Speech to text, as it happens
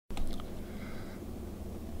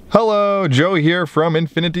Hello, Joe here from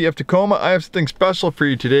Infiniti of Tacoma. I have something special for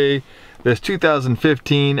you today. This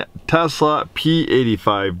 2015 Tesla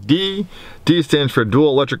P85D. D stands for dual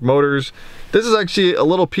electric motors. This is actually a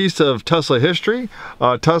little piece of Tesla history.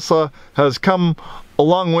 Tesla has come a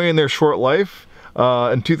long way in their short life.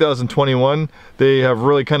 In 2021, they have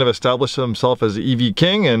really kind of established themselves as the EV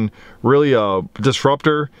king and really a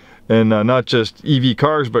disruptor in not just EV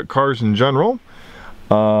cars, but cars in general.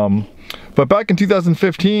 But back in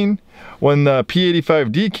 2015, when the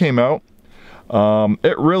P85D came out,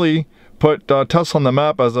 it really put Tesla on the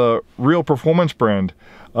map as a real performance brand.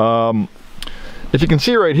 If you can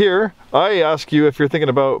see right here, I ask you if you're thinking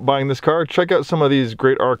about buying this car, check out some of these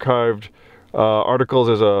great archived articles.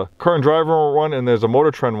 There's a Car and Driver one and there's a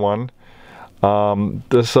Motor Trend one.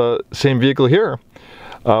 This same vehicle here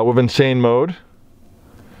with insane mode.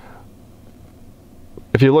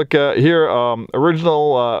 If you look at here,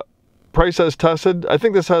 original price as tested, I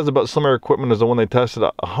think this has about similar equipment as the one they tested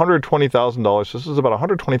at $120,000. So this is about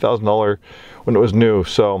 $120,000 when it was new.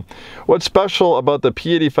 So what's special about the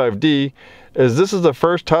P85D is this is the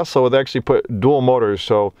first Tesla where they actually put dual motors.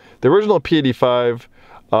 So the original P85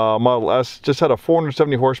 Model S just had a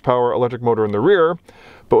 470 horsepower electric motor in the rear,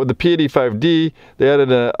 but with the P85D they added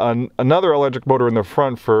another electric motor in the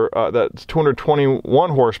front for that's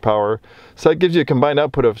 221 horsepower. So that gives you a combined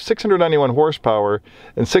output of 691 horsepower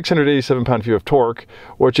and 687 pound-feet of torque,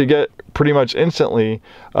 which you get pretty much instantly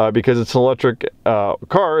because it's an electric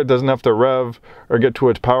car. It doesn't have to rev or get to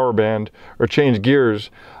its power band or change gears.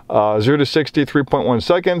 0 to 60, 3.1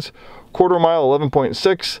 seconds, quarter mile,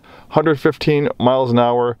 11.6, 115 miles an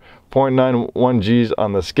hour, 0.91 Gs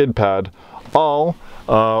on the skid pad, all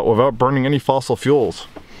without burning any fossil fuels.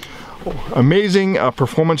 Amazing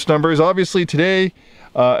performance numbers. Obviously today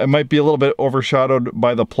it might be a little bit overshadowed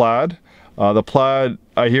by the Plaid. The Plaid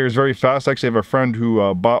I hear is very fast. I actually have a friend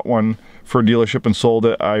who bought one for a dealership and sold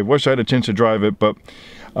it. I wish I had a chance to drive it, but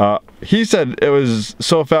he said it was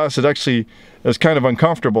so fast it actually is kind of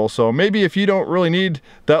uncomfortable. So maybe if you don't really need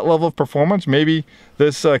that level of performance, maybe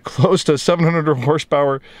this close to 700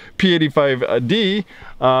 horsepower P85D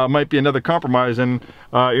might be another compromise, and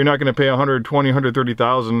you're not going to pay 120,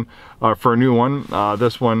 130,000 for a new one.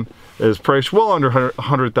 This one is priced well under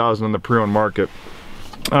 100,000 in the pre-owned market.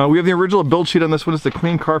 We have the original build sheet on this one. It's the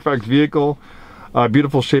clean Carfax vehicle,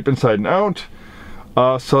 beautiful shape inside and out.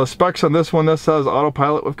 So specs on this one, this says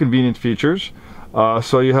autopilot with convenience features.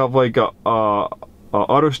 So you have like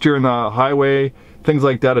auto steer in the highway, things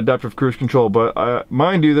like that, adaptive cruise control. But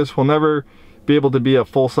mind you, this will never be able to be a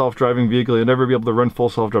full self-driving vehicle. You'll never be able to run full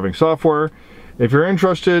self-driving software. If you're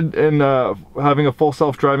interested in having a full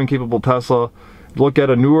self-driving capable Tesla, look at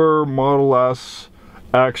a newer Model S,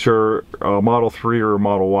 X, or Model 3 or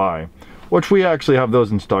Model Y, which we actually have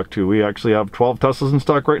those in stock too. We actually have 12 Teslas in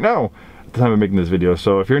stock right now at the time of making this video.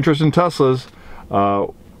 So if you're interested in Teslas,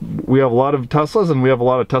 we have a lot of Teslas and we have a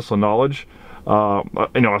lot of Tesla knowledge,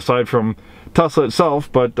 you know, aside from Tesla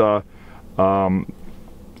itself, but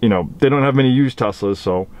you know, they don't have many used Teslas,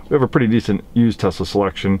 so we have a pretty decent used Tesla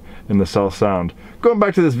selection in the South Sound. Going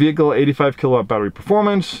back to this vehicle, 85 kilowatt battery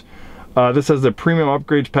performance. This has the premium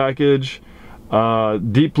upgrades package,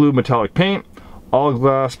 deep blue metallic paint, all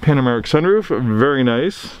glass panoramic sunroof, very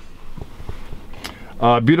nice.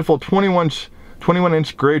 Beautiful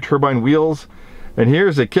 21-inch gray turbine wheels. And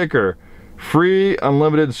here's the kicker, free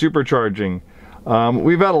unlimited supercharging.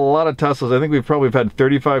 We've had a lot of Teslas. I think we've probably had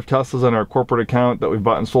 35 Teslas on our corporate account that we've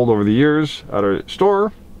bought and sold over the years at our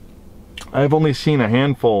store. I've only seen a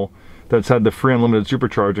handful that's had the free unlimited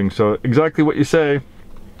supercharging. So exactly what you say,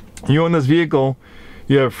 you own this vehicle,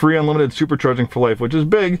 you have free unlimited supercharging for life, which is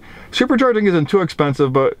big. Supercharging isn't too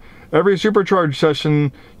expensive, but every supercharge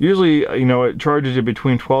session, usually, you know, it charges you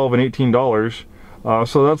between $12 and $18.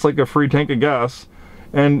 So that's like a free tank of gas.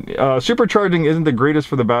 And supercharging isn't the greatest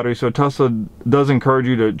for the battery, so Tesla does encourage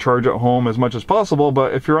you to charge at home as much as possible.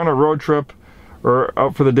 But if you're on a road trip or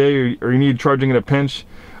out for the day, or you need charging in a pinch,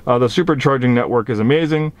 the supercharging network is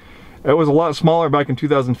amazing. It was a lot smaller back in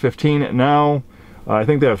 2015. Now I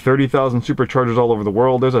think they have 30,000 superchargers all over the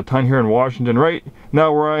world. There's a ton here in Washington. Right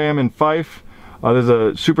now where I am in Fife, there's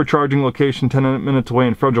a supercharging location 10 minutes away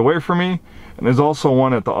in Frederick away from me, and there's also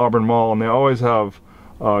one at the Auburn Mall, and they always have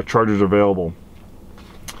chargers available.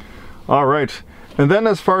 All right, and then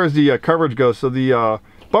as far as the coverage goes, so the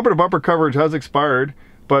bumper-to-bumper coverage has expired,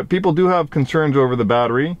 but people do have concerns over the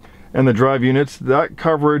battery and the drive units. That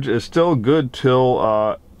coverage is still good till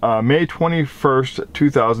May 21st,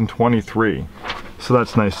 2023. So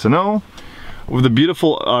that's nice to know. With the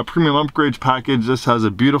beautiful premium upgrades package, this has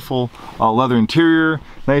a beautiful leather interior,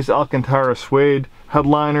 nice Alcantara suede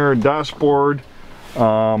headliner, dashboard,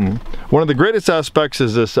 One of the greatest aspects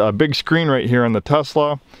is this big screen right here on the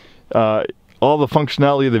Tesla. All the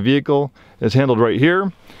functionality of the vehicle is handled right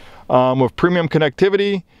here. With premium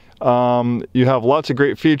connectivity, you have lots of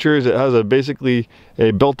great features. It has basically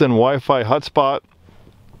a built-in Wi-Fi hotspot,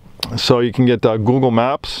 so you can get Google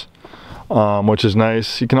Maps, which is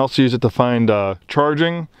nice. You can also use it to find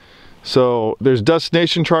charging. So there's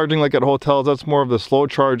destination charging like at hotels. That's more of the slow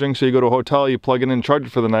charging. So you go to a hotel, you plug it in and charge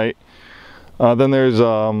it for the night. Then there's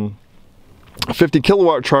 50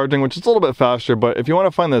 kilowatt charging, which is a little bit faster, but if you want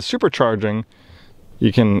to find the supercharging,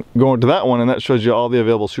 you can go into that one, and that shows you all the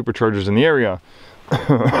available superchargers in the area.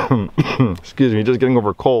 Excuse me, just getting over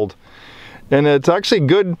a cold. And it's actually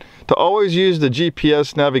good to always use the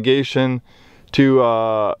GPS navigation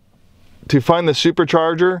to find the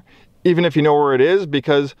supercharger, even if you know where it is,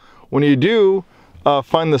 because when you do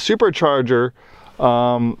find the supercharger,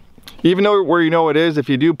 even though where you know it is, if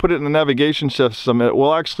you do put it in the navigation system, it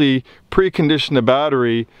will actually precondition the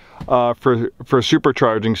battery for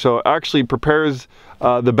supercharging. So it actually prepares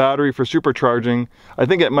the battery for supercharging. I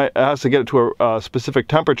think it has to get it to a specific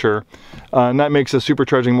temperature, and that makes the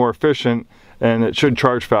supercharging more efficient, and it should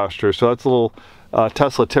charge faster. So that's a little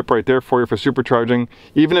Tesla tip right there for you for supercharging.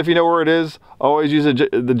 Even if you know where it is, always use the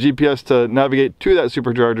GPS to navigate to that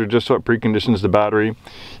supercharger, just so it preconditions the battery.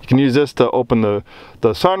 You can use this to open the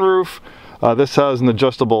sunroof. This has an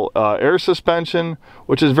adjustable air suspension,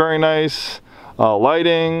 which is very nice.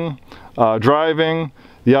 Lighting, driving,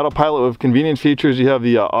 the autopilot with convenient features. You have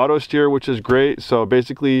the auto steer, which is great. So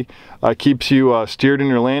basically keeps you steered in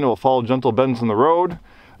your lane. It will follow gentle bends in the road.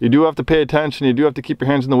 You do have to pay attention. You do have to keep your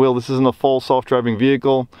hands on the wheel. This isn't a full self-driving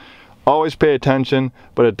vehicle. Always pay attention,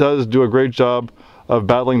 but it does do a great job of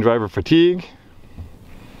battling driver fatigue.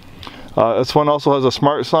 This one also has a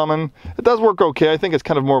smart summon. It does work okay. I think it's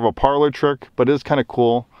kind of more of a parlor trick, but it is kind of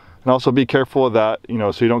cool. And also be careful of that, you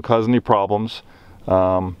know, so you don't cause any problems.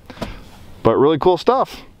 But really cool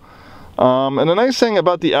stuff. And the nice thing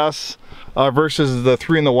about the S versus the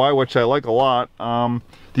 3 and the Y, which I like a lot,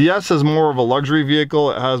 the S is more of a luxury vehicle.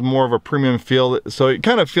 It has more of a premium feel. So you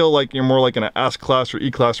kind of feel like you're more like in an S-Class or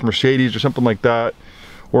E-Class Mercedes or something like that.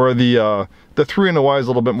 Or the 3 and the Y is a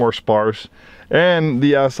little bit more sparse. And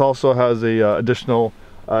the S also has a additional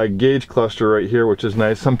gauge cluster right here, which is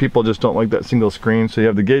nice. Some people just don't like that single screen. So you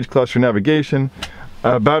have the gauge cluster navigation,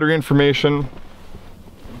 battery information.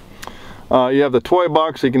 You have the toy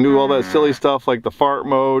box, so you can do all that silly stuff like the fart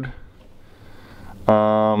mode.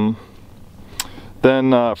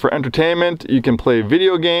 Then for entertainment, you can play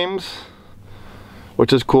video games,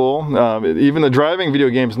 which is cool. Even the driving video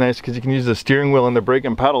game is nice because you can use the steering wheel and the brake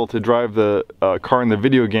and pedal to drive the car in the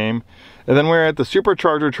video game. And then we're at the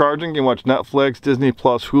supercharger charging. You can watch Netflix, Disney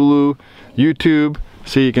Plus, Hulu, YouTube.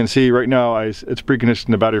 So you can see right now it's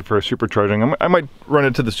preconditioned the battery for supercharging. I might run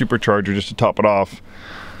it to the supercharger just to top it off.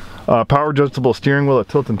 Power adjustable steering wheel that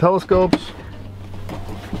tilts and telescopes.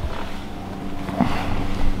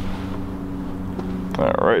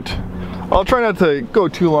 Alright, I'll try not to go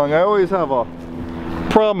too long. I always have a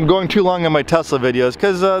problem going too long in my Tesla videos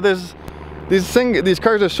because these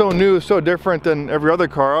cars are so new, so different than every other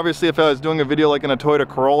car. Obviously, if I was doing a video like in a Toyota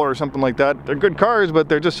Corolla or something like that, they're good cars, but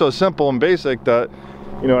they're just so simple and basic that,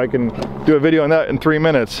 you know, I can do a video on that in 3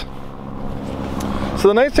 minutes. So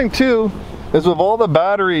the nice thing too is with all the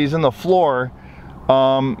batteries in the floor,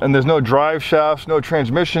 and there's no drive shafts, no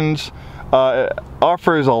transmissions, it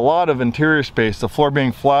offers a lot of interior space. The floor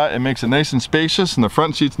being flat, it makes it nice and spacious in the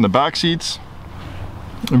front seats and the back seats.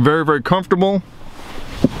 Very, very comfortable.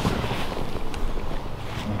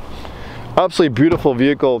 Absolutely beautiful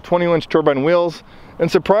vehicle, 20-inch turbine wheels, and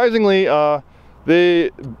surprisingly,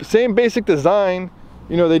 the same basic design.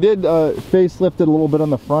 You know, they did facelift it a little bit on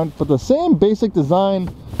the front, but the same basic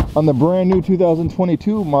design on the brand new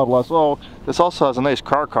 2022 Model S. Oh, this also has a nice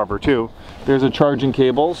car cover too. There's the charging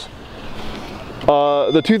cables.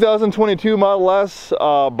 The 2022 Model S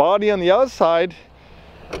body on the outside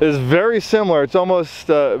is very similar. It's almost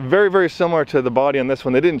very, very similar to the body on this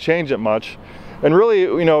one. They didn't change it much. And really,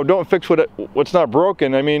 you know, don't fix what's not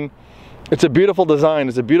broken. I mean, it's a beautiful design.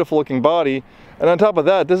 It's a beautiful looking body. And on top of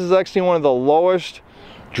that, this is actually one of the lowest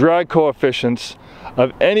drag coefficients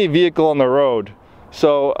of any vehicle on the road.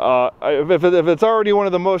 So if it's already one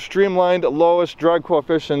of the most streamlined, lowest drag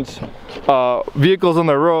coefficients vehicles on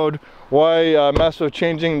the road, why mess with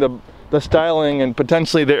changing the styling and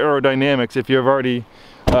potentially the aerodynamics if you've already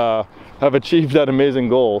have achieved that amazing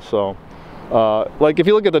goal? So like if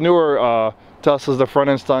you look at the newer Teslas, the front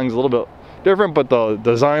end styling is a little bit different, but the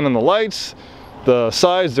design on the lights, the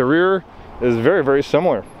sides, the rear is very, very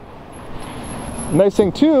similar. Nice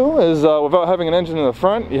thing too is without having an engine in the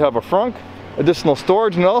front, you have a frunk. additional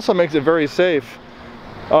storage, and it also makes it very safe.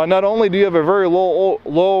 Not only do you have a very low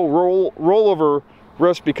rollover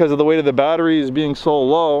risk because of the weight of the batteries being so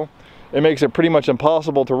low, it makes it pretty much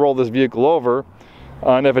impossible to roll this vehicle over.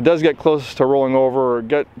 And if it does get close to rolling over or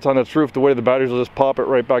gets on its roof, the weight of the batteries will just pop it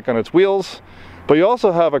right back on its wheels. But you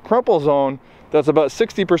also have a crumple zone that's about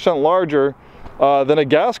 60% larger than a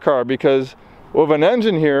gas car, because with an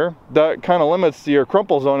engine here, that kind of limits your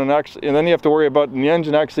crumple zone, and then you have to worry about the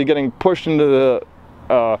engine actually getting pushed into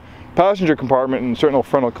the passenger compartment in certain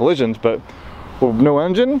frontal collisions. But with no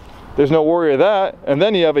engine, there's no worry of that, and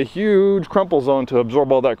then you have a huge crumple zone to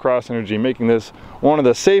absorb all that cross energy, making this one of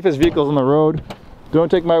the safest vehicles on the road. Don't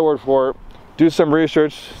take my word for it. Do some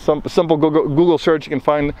research, some simple Google search. You can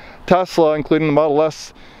find Tesla, including the Model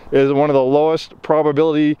S, is one of the lowest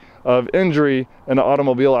probability of injury in an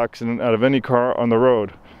automobile accident out of any car on the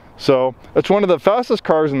road. So it's one of the fastest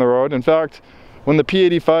cars on the road. In fact, when the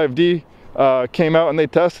P85D came out and they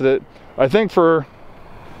tested it, I think for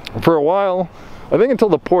a while, I think until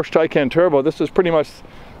the Porsche Taycan Turbo, this is pretty much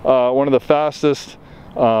one of the fastest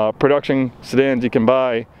production sedans you can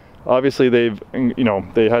buy. Obviously, they had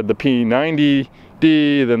the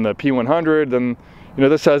P90D, then the P100, then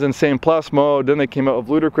this has Insane Plus mode, then they came out with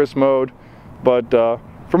Ludicrous mode. But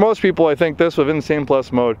for most people, I think this with Insane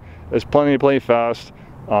Plus mode is plenty fast.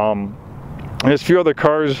 There's a few other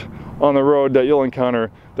cars on the road that you'll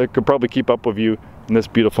encounter that could probably keep up with you in this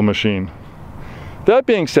beautiful machine. That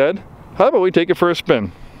being said, how about we take it for a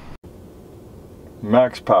spin?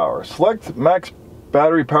 Max power. Select max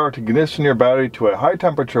battery power to condition your battery to a high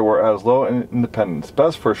temperature where it has low independence.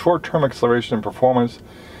 Best for short-term acceleration and performance.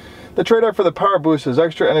 The trade-off for the power boost is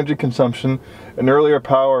extra energy consumption and earlier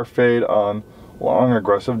power fade on long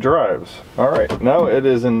aggressive drives. Alright, now it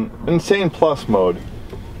is in Insane Plus mode.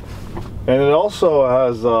 And it also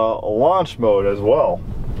has a launch mode as well.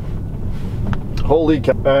 Holy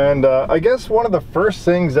cow. And I guess one of the first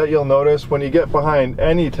things that you'll notice when you get behind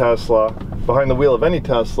any Tesla, behind the wheel of any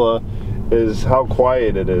Tesla, is how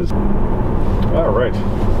quiet it is. Alright.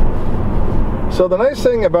 So the nice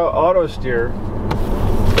thing about auto steer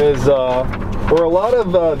is for a lot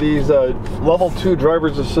of these level 2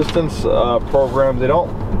 driver's assistance programs, they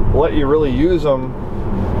don't let you really use them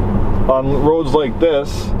on roads like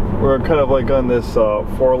this. We're kind of like on this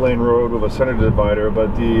 4-lane road with a center divider,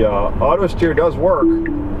 but the auto steer does work.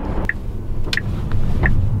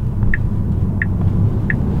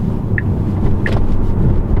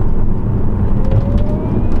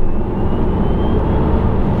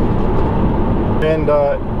 And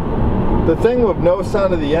the thing with no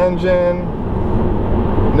sound of the engine,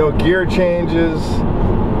 no gear changes,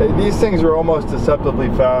 these things are almost deceptively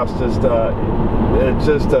fast. It's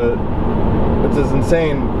just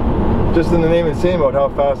insane. Just in the name Insane mode, how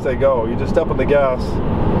fast they go. You just step on the gas,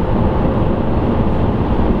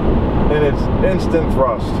 and it's instant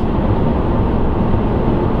thrust.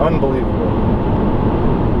 Unbelievable.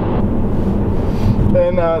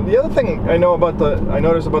 And the other thing I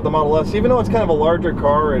noticed about the Model S, even though it's kind of a larger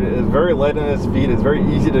car, it is very light on its feet. It's very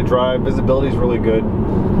easy to drive. Visibility is really good.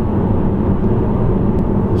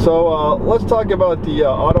 So let's talk about the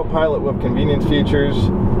autopilot with convenience features.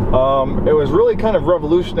 It was really kind of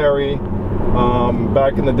revolutionary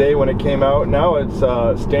back in the day when it came out. Now it's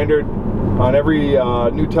standard on every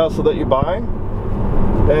new Tesla that you buy.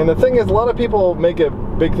 And the thing is, a lot of people make a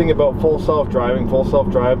big thing about full self-driving. Full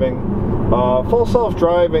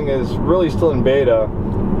self-driving is really still in beta,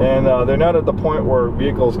 and they're not at the point where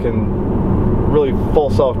vehicles can really full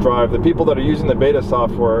self-drive. The people that are using the beta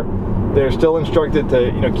software, they're still instructed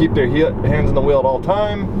to keep their hands on the wheel at all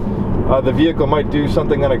time. The vehicle might do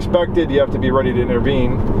something unexpected. You have to be ready to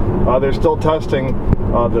intervene. They're still testing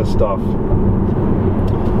this stuff.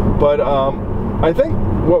 But I think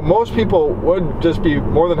what most people would just be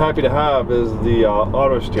more than happy to have is the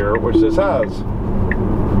auto steer, which this has.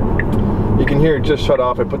 You can hear it just shut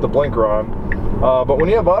off. I put the blinker on. But when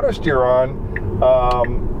you have auto steer on,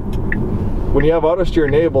 when you have auto steer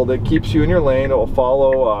enabled, it keeps you in your lane. It will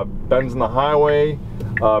follow bends in the highway,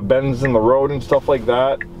 bends in the road and stuff like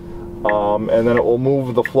that. And then it will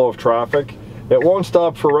move the flow of traffic. It won't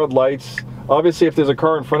stop for red lights. Obviously, if there's a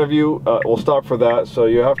car in front of you, it will stop for that. So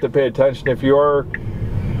you have to pay attention. If you are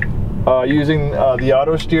using the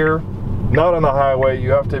auto steer, not on the highway, you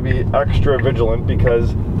have to be extra vigilant,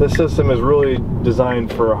 because this system is really designed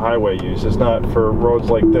for highway use. It's not for roads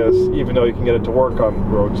like this, even though you can get it to work on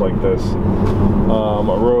roads like this.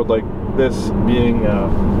 A road like this being a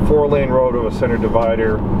 4-lane road with a center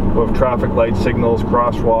divider, with traffic light signals,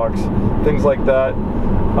 crosswalks, things like that.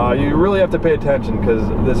 You really have to pay attention, because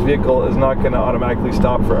this vehicle is not going to automatically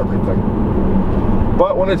stop for everything.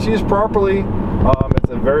 But when it's used properly, it's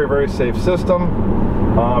a very, very safe system,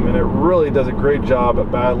 and it really does a great job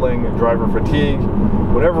at battling driver fatigue.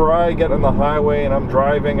 Whenever I get on the highway and I'm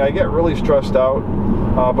driving, I get really stressed out,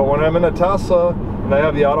 but when I'm in a Tesla and I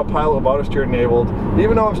have the autopilot with auto steer enabled,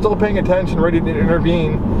 even though I'm still paying attention, ready to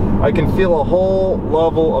intervene, I can feel a whole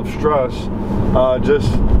level of stress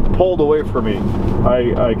just pulled away from me.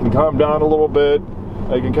 I can calm down a little bit,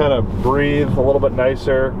 I can kind of breathe a little bit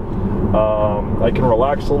nicer, I can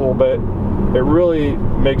relax a little bit. It really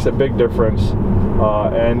makes a big difference.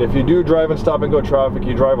 And if you do drive in stop and go traffic,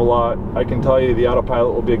 you drive a lot, I can tell you the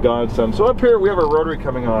autopilot will be a godsend. So up here we have a rotary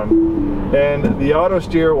coming on, and the auto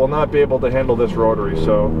steer will not be able to handle this rotary.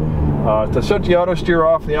 So to shut the auto steer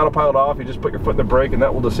off and the autopilot off, you just put your foot in the brake and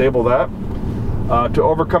that will disable that. To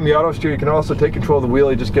overcome the auto steer, you can also take control of the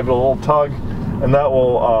wheel. You just give it a little tug and that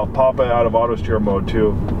will pop it out of auto steer mode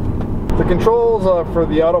too. The controls for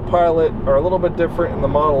the autopilot are a little bit different in the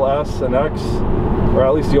Model S and X, or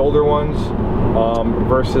at least the older ones,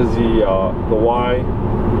 versus the Y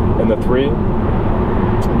and the 3.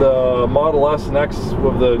 The Model S and X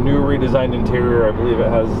with the new redesigned interior, I believe it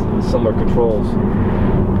has similar controls.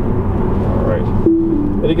 Alright,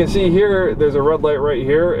 and you can see here there's a red light right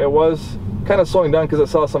here. It was kind of slowing down because it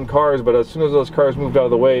saw some cars, but as soon as those cars moved out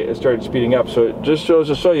of the way, it started speeding up. So it just shows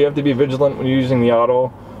to show you have to be vigilant when you're using the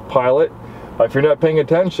autopilot. If you're not paying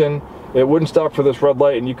attention, it wouldn't stop for this red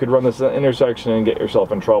light and you could run this intersection and get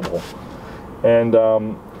yourself in trouble. And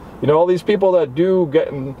you know, all these people that do get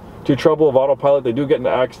into trouble with autopilot, they do get into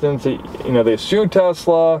accidents, they sue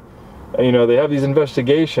Tesla, they have these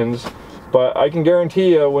investigations, but I can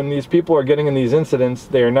guarantee you when these people are getting in these incidents,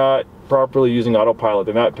 they are not properly using autopilot.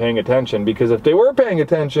 They're not paying attention, because if they were paying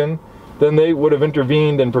attention, then they would have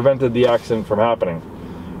intervened and prevented the accident from happening.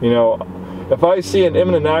 If I see an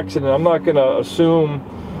imminent accident, I'm not going to assume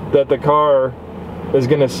that the car is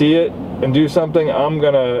going to see it and do something.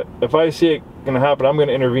 If I see it going to happen, I'm going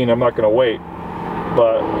to intervene. I'm not going to wait.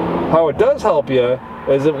 But how it does help you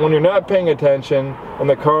is that when you're not paying attention and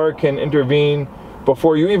the car can intervene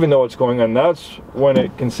before you even know what's going on, that's when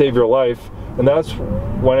it can save your life, and that's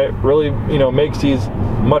when it really makes these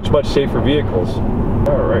much safer vehicles.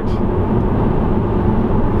 All right,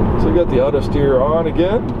 so we got the auto steer on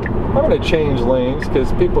again. I'm going to change lanes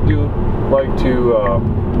because people do like to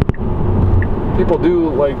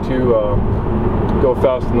go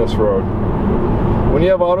fast on this road. When you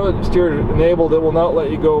have auto steer enabled, it will not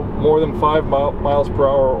let you go more than 5 miles per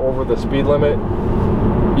hour over the speed limit.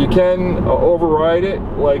 You can override it,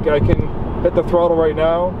 like I can hit the throttle right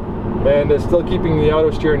now and it's still keeping the auto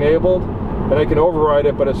steer enabled, and I can override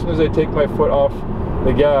it, but as soon as I take my foot off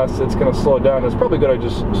the gas, it's going to slow it down. It's probably good I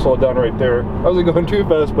just slow it down right there. I wasn't going too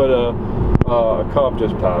fast, but a cop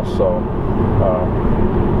just passed, so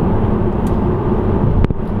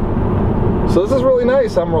this is really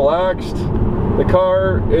nice. I'm relaxed. The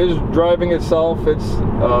car is driving itself. It's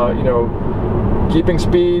keeping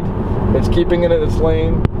speed. It's keeping it in its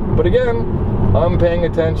lane. But again, I'm paying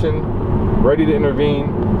attention, ready to intervene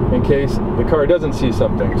in case the car doesn't see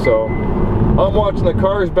something. So I'm watching the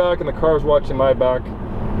car's back and the car's watching my back.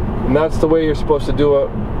 And that's the way you're supposed to do it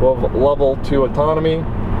with level 2 autonomy.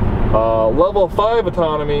 Level 5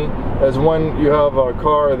 autonomy is when you have a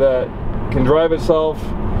car that can drive itself.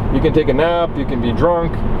 You can take a nap, you can be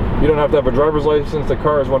drunk, you don't have to have a driver's license. The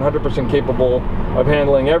car is 100% capable of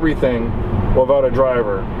handling everything without a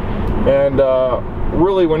driver. And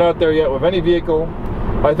really, we're not there yet with any vehicle.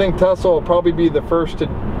 I think Tesla will probably be the first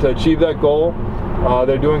to achieve that goal.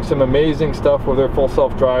 They're doing some amazing stuff with their full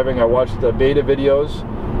self-driving. I watched the beta videos.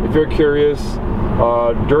 If you're curious,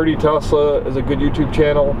 Dirty Tesla is a good YouTube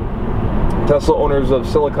channel. Tesla owners of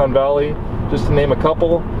Silicon Valley, just to name a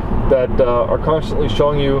couple, that are constantly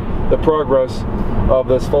showing you the progress of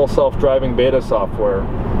this full self-driving beta software.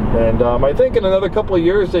 And I think in another couple of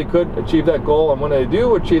years they could achieve that goal, and when they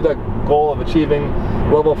do achieve that goal of achieving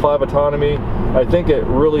level 5 autonomy, I think it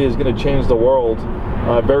really is going to change the world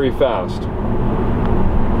very fast.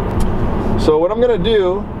 So what I'm going to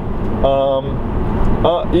do,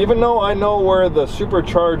 even though I know where the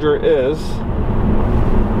supercharger is,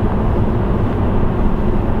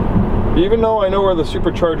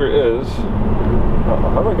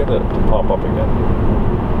 how do I get it to pop up again?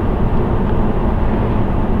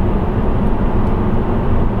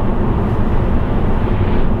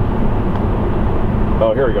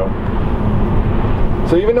 Oh, here we go.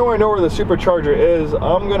 So even though I know where the supercharger is,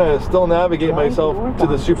 I'm going to still navigate myself to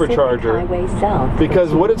the supercharger,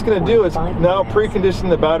 because what it's going to do is now precondition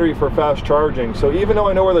the battery for fast charging. So even though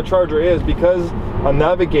I know where the charger is, because I'm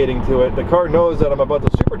navigating to it, the car knows that I'm about to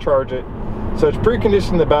supercharge it, So it's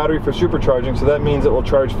preconditioning the battery for supercharging, so that means it will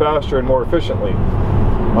charge faster and more efficiently.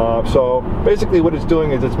 So basically what it's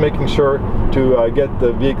doing is it's making sure to get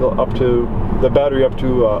the vehicle up to, the battery up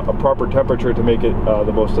to a proper temperature to make it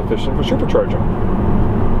the most efficient for supercharging.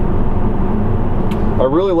 I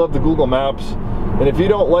really love the Google Maps, and if you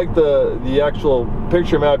don't like the actual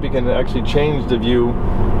picture map, you can actually change the view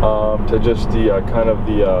to just the kind of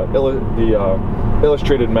the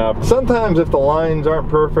illustrated map. Sometimes if the lines aren't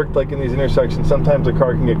perfect, like in these intersections, sometimes the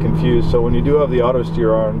car can get confused. So when you do have the auto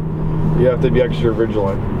steer on, you have to be extra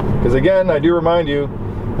vigilant. Because again, I do remind you,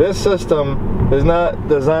 this system is not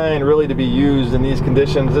designed really to be used in these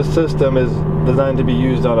conditions. This system is designed to be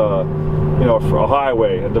used on a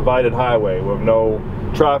highway, a divided highway with no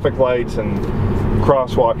traffic lights and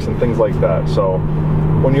crosswalks and things like that. So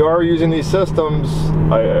when you are using these systems,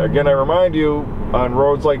 I remind you, on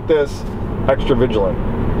roads like this, extra vigilant.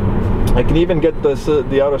 I can even get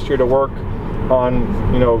the auto steer to work on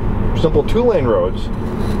simple 2-lane roads.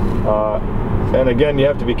 And again, you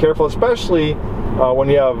have to be careful, especially when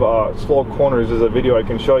you have slow corners. There's a video I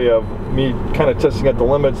can show you of me kind of testing at the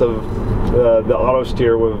limits of the auto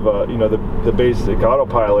steer with the basic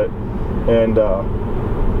autopilot. And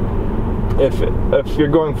if you're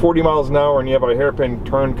going 40 miles an hour and you have a hairpin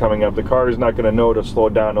turn coming up, the car is not going to know to slow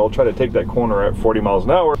down. It'll try to take that corner at 40 miles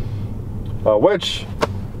an hour, which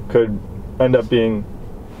could end up being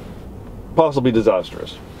possibly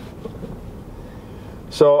disastrous.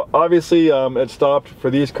 So obviously it stopped for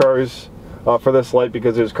these cars, for this light,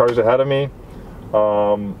 because there's cars ahead of me.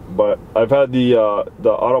 But I've had the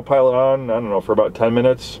autopilot on, I don't know, for about 10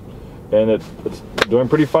 minutes, and it's doing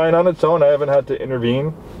pretty fine on its own. I haven't had to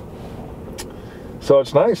intervene. So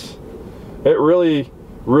it's nice. It really,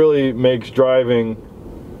 really makes driving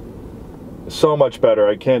so much better.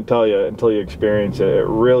 I can't tell you until you experience it. It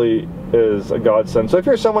really is a godsend. So if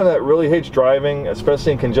you're someone that really hates driving,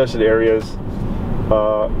 especially in congested areas,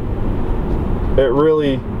 it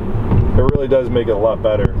really does make it a lot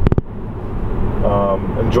better.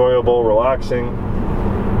 Enjoyable, relaxing.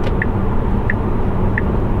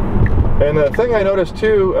 And the thing I noticed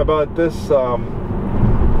too about this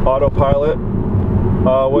autopilot,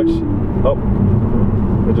 I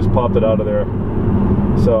just popped it out of there.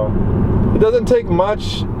 So it doesn't take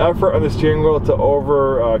much effort on the steering wheel to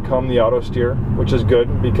overcome the auto steer, which is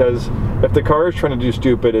good, because if the car is trying to do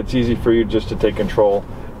stupid, it's easy for you just to take control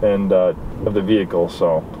and of the vehicle.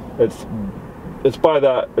 So it's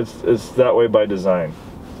that way by design.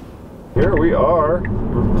 Here we are,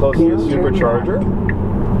 we're close to the supercharger.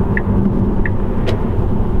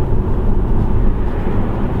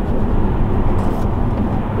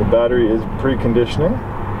 The battery is preconditioning.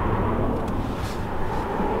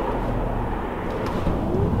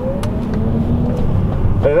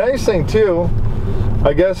 And the nice thing too,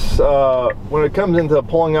 I guess, when it comes into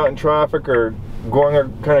pulling out in traffic or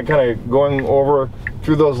going kind of going over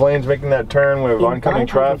through those lanes, making that turn with oncoming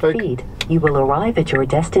traffic, feet, you will arrive at your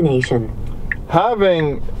destination.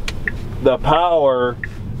 Having the power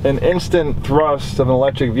and instant thrust of an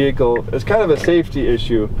electric vehicle is kind of a safety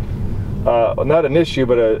issue. Not an issue,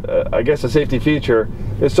 but I guess a safety feature.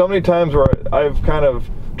 There's so many times where I've kind of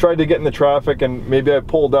tried to get in the traffic and maybe I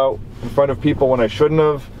pulled out in front of people when I shouldn't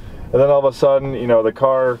have, and then all of a sudden,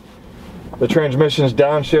 the transmission's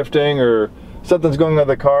downshifting or something's going on with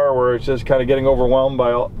the car where it's just kind of getting overwhelmed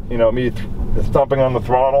by me stomping on the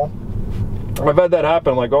throttle. I've had that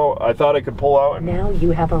happen. Like, oh, I thought I could pull out, and now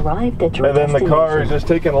you have arrived at your and then the car is just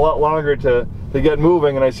taking a lot longer to get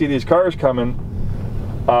moving, and I see these cars coming.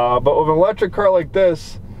 But with an electric car like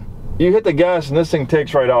this, you hit the gas and this thing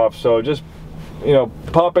takes right off. So just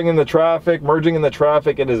popping in the traffic, merging in the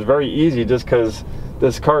traffic, it is very easy just because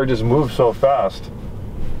this car just moves so fast.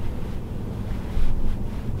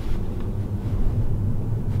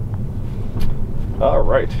 All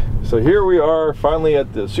right, so here we are finally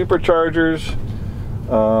at the superchargers.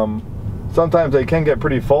 Sometimes they can get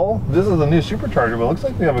pretty full. This is a new supercharger, but it looks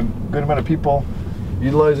like we have a good amount of people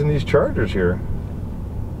utilizing these chargers here.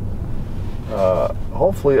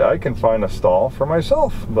 Hopefully I can find a stall for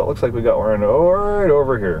myself, but it looks like we got one right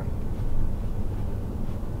over here.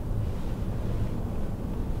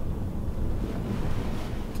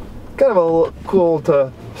 Kind of a little cool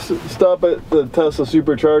to stop at the Tesla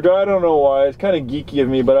supercharger. I don't know why, it's kind of geeky of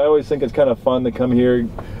me, but I always think it's kind of fun to come here,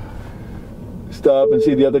 stop and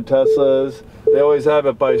see the other Teslas. They always have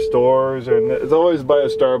it by stores, and it's always by a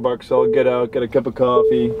Starbucks, so I'll get out, get a cup of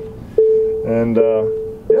coffee, and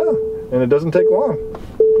yeah. And it doesn't take long.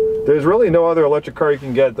 There's really no other electric car you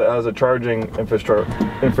can get that has a charging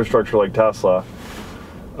infrastructure like Tesla.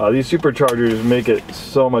 These superchargers make it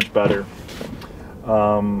so much better.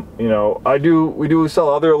 You know, we do sell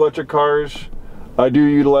other electric cars. I do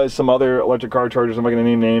utilize some other electric car chargers. I'm not going to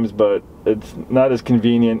name names, but it's not as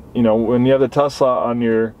convenient. You know, when you have the Tesla on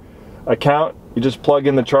your account, you just plug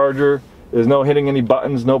in the charger. There's no hitting any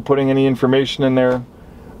buttons, no putting any information in there.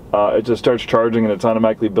 It just starts charging and it's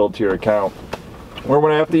automatically billed to your account. Or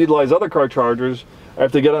when I have to utilize other car chargers, I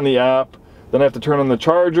have to get on the app, then I have to turn on the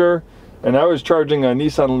charger. And I was charging a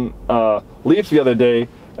Nissan Leaf the other day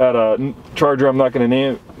at a charger I'm not going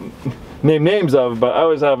to name names of, but I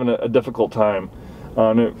was having a difficult time.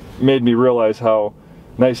 And it made me realize how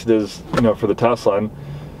nice it is, you know, for the Tesla. And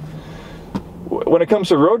when it comes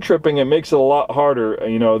to road tripping, it makes it a lot harder.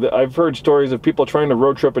 You know, I've heard stories of people trying to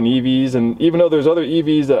road trip in EVs, and even though there's other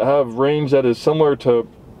EVs that have range that is similar to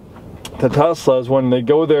Teslas, when they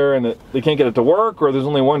go there and they can't get it to work, or there's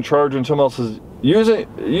only one charger and someone else is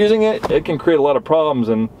using it, it can create a lot of problems,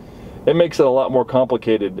 and it makes it a lot more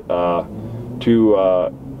complicated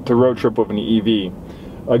to road trip with an EV.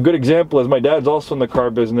 A good example is my dad's also in the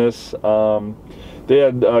car business. They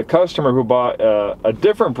had a customer who bought a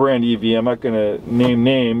different brand EV. I'm not going to name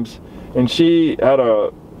names, and she had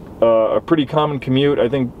a pretty common commute. I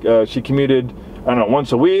think she commuted, I don't know,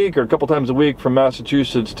 once a week or a couple times a week from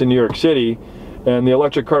Massachusetts to New York City. And the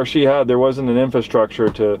electric car she had, there wasn't an infrastructure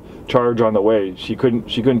to charge on the way. She couldn't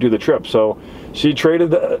do the trip. So she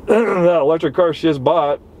traded that electric car she just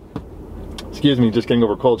bought. Excuse me, just getting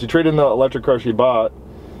over cold. She traded in the electric car she bought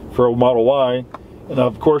for a Model Y, and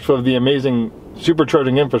of course with the amazing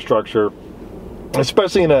supercharging infrastructure,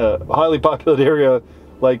 especially in a highly populated area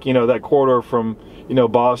like, you know, that corridor from, you know,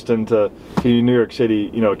 Boston to New York City,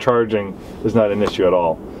 you know, charging is not an issue at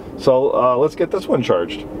all. So let's get this one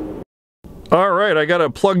charged. All right, I got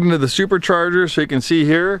it plugged into the supercharger, so you can see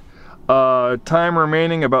here, time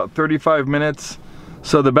remaining about 35 minutes.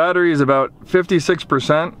 So the battery is about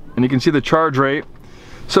 56%, and you can see the charge rate.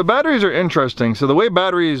 So batteries are interesting. So the way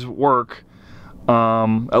batteries work,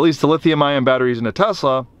 at least the lithium-ion batteries in a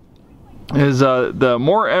Tesla, is the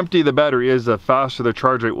more empty the battery is, the faster the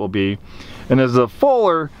charge rate will be. And as the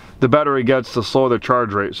fuller the battery gets, the slower the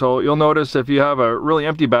charge rate. So you'll notice if you have a really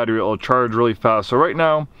empty battery, it'll charge really fast. So right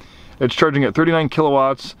now, it's charging at 39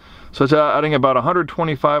 kilowatts. So it's adding about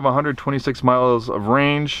 125, 126 miles of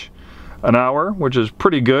range an hour, which is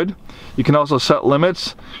pretty good. You can also set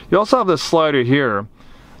limits. You also have this slider here.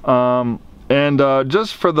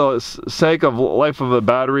 Just for the sake of life of the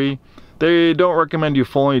battery, they don't recommend you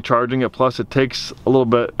fully charging it. Plus, it takes a little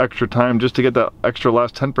bit extra time just to get that extra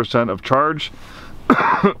last 10% of charge.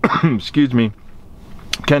 Excuse me.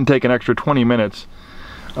 Can take an extra 20 minutes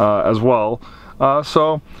as well.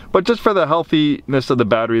 But just for the healthiness of the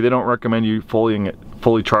battery, they don't recommend you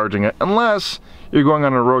fully charging it unless you're going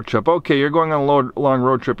on a road trip. Okay, you're going on a long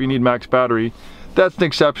road trip, you need max battery. That's an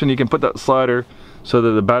exception. You can put that slider so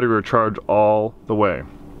that the battery will charge all the way.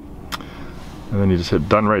 And then you just hit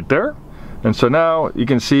done right there. And so now you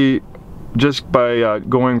can see just by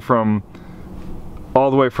going from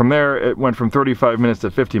all the way from there, it went from 35 minutes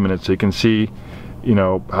to 50 minutes. So you can see, you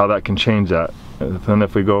know, how that can change that. And then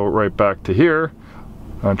if we go right back to here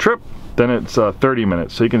on trip, then it's 30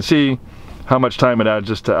 minutes. So you can see how much time it adds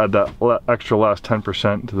just to add that extra last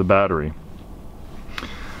 10% to the battery.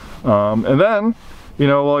 And then, you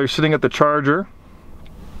know, while you're sitting at the charger,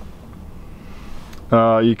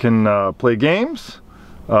 you can play games,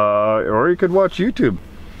 or you could watch YouTube.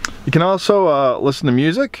 You can also listen to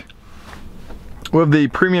music. With the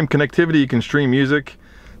premium connectivity, you can stream music.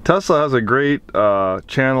 Tesla has a great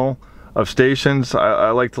channel of stations I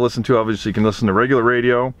like to listen to. Obviously, you can listen to regular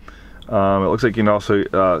radio. It looks like you can also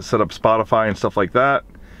set up Spotify and stuff like that.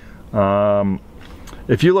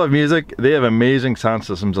 If you love music, they have amazing sound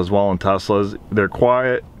systems as well in Teslas. They're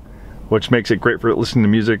quiet, which makes it great for listening to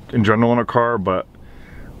music in general in a car, but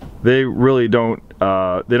they really don't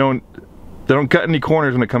they don't cut any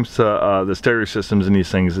corners when it comes to the stereo systems in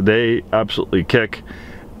these things. They absolutely kick,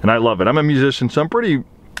 and I love it. I'm a musician, so I'm pretty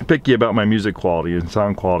picky about my music quality and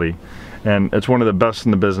sound quality, and it's one of the best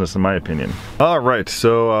in the business in my opinion. All right,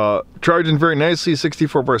 so charging very nicely,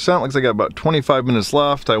 64%. Looks like I got about 25 minutes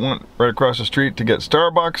left. I went right across the street to get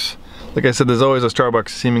Starbucks. Like I said, there's always a Starbucks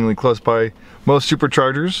seemingly close by most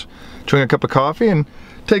superchargers. Drinking a cup of coffee and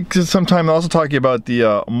take some time to also talk to you about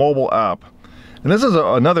the mobile app. And this is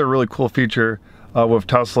another really cool feature with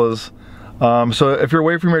Teslas. So if you're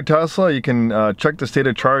away from your Tesla, you can check the state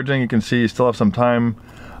of charging. You can see you still have some time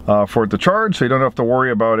for it to charge, so you don't have to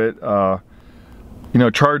worry about it, you know,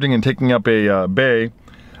 charging and taking up a bay.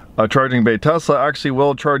 A charging bay. Tesla actually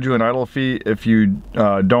will charge you an idle fee if you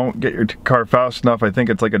don't get your car fast enough. I think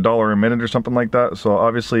it's like $1 a minute or something like that. So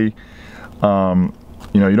obviously,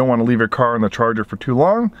 you know, you don't want to leave your car on the charger for too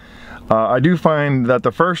long. I do find that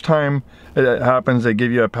the first time it happens, they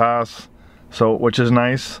give you a pass, so which is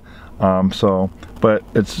nice. But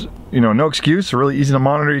it's, you know, no excuse. Really easy to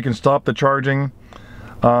monitor. You can stop the charging.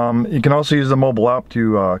 You can also use the mobile app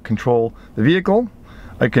to control the vehicle.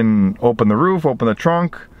 I can open the roof, open the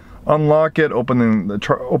trunk, unlock it, open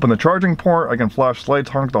the charging port. I can flash lights,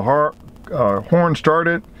 honk the horn, start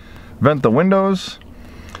it, vent the windows.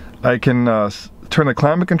 I can turn the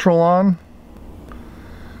climate control on.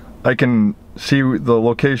 I can see the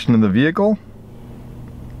location of the vehicle.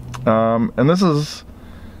 And this is,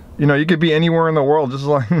 you know, you could be anywhere in the world, just as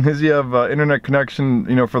long as you have internet connection,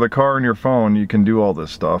 you know, for the car and your phone, you can do all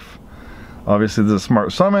this stuff. Obviously, this is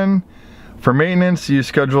smart summon. For maintenance, you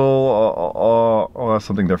schedule that's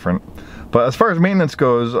something different. But as far as maintenance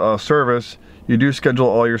goes, service, you do schedule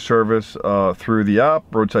all your service through the app,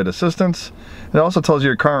 roadside assistance. It also tells you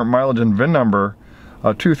your current mileage and VIN number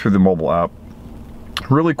too through the mobile app.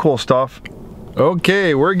 Really cool stuff.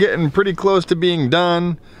 Okay, we're getting pretty close to being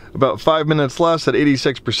done. About 5 minutes less at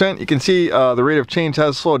 86%. You can see the rate of change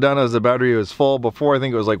has slowed down as the battery was full. Before, I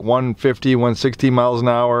think it was like 150, 160 miles an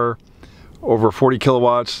hour, over 40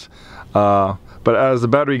 kilowatts. But as the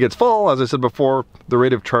battery gets full, as I said before, the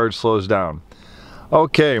rate of charge slows down.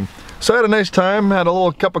 Okay, so I had a nice time, had a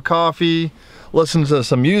little cup of coffee, listened to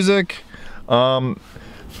some music. I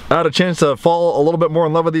had a chance to fall a little bit more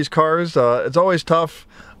in love with these cars. It's always tough.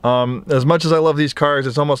 As much as I love these cars,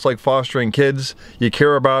 it's almost like fostering kids. You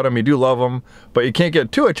care about them, you do love them, but you can't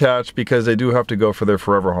get too attached because they do have to go for their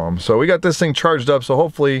forever home. So we got this thing charged up, so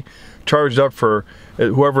hopefully charged up for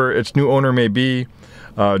whoever its new owner may be,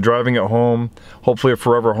 driving it home, hopefully a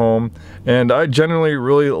forever home. And I generally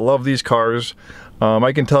really love these cars.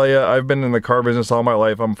 I can tell you, I've been in the car business all my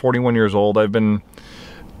life. I'm 41 years old. I've been,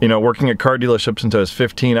 you know, working at car dealerships since I was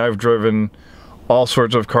 15. I've driven all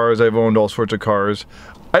sorts of cars. I've owned all sorts of cars.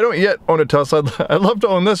 I don't yet own a Tesla. I'd love to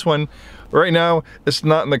own this one. Right now, it's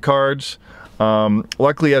not in the cards.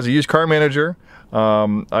 Luckily, as a used car manager,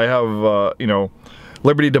 I have, you know,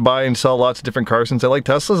 liberty to buy and sell lots of different cars. Since I like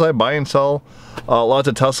Teslas, I buy and sell lots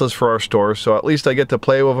of Teslas for our store. So at least I get to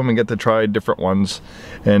play with them and get to try different ones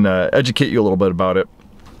and educate you a little bit about it.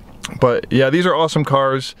 But yeah, these are awesome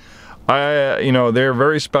cars. You know, they're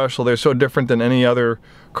very special. They're so different than any other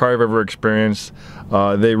car I've ever experienced.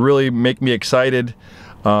 They really make me excited.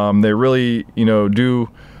 They really, you know, do,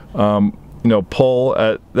 you know, pull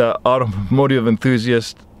at the automotive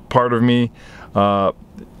enthusiast part of me.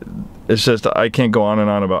 It's just, I can't go on and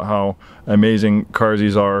on about how amazing cars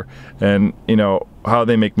these are and, you know, how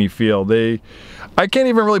they make me feel. I can't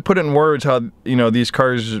even really put it in words how, you know, these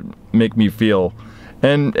cars make me feel.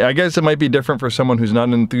 And I guess it might be different for someone who's not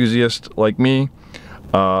an enthusiast like me,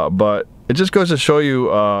 but it just goes to show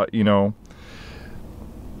you, you know,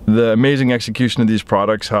 the amazing execution of these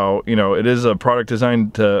products, how, you know, it is a product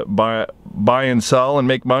designed to buy and sell and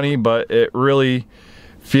make money, but it really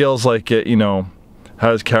feels like it, you know,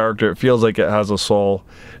 has character. It feels like it has a soul.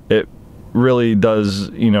 It really does,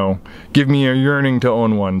 you know, give me a yearning to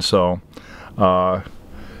own one. So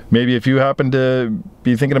maybe if you happen to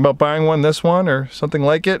be thinking about buying one, this one or something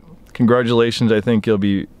like it, congratulations. I think you'll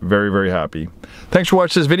be very, very happy. Thanks for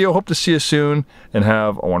watching this video. Hope to see you soon and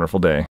have a wonderful day.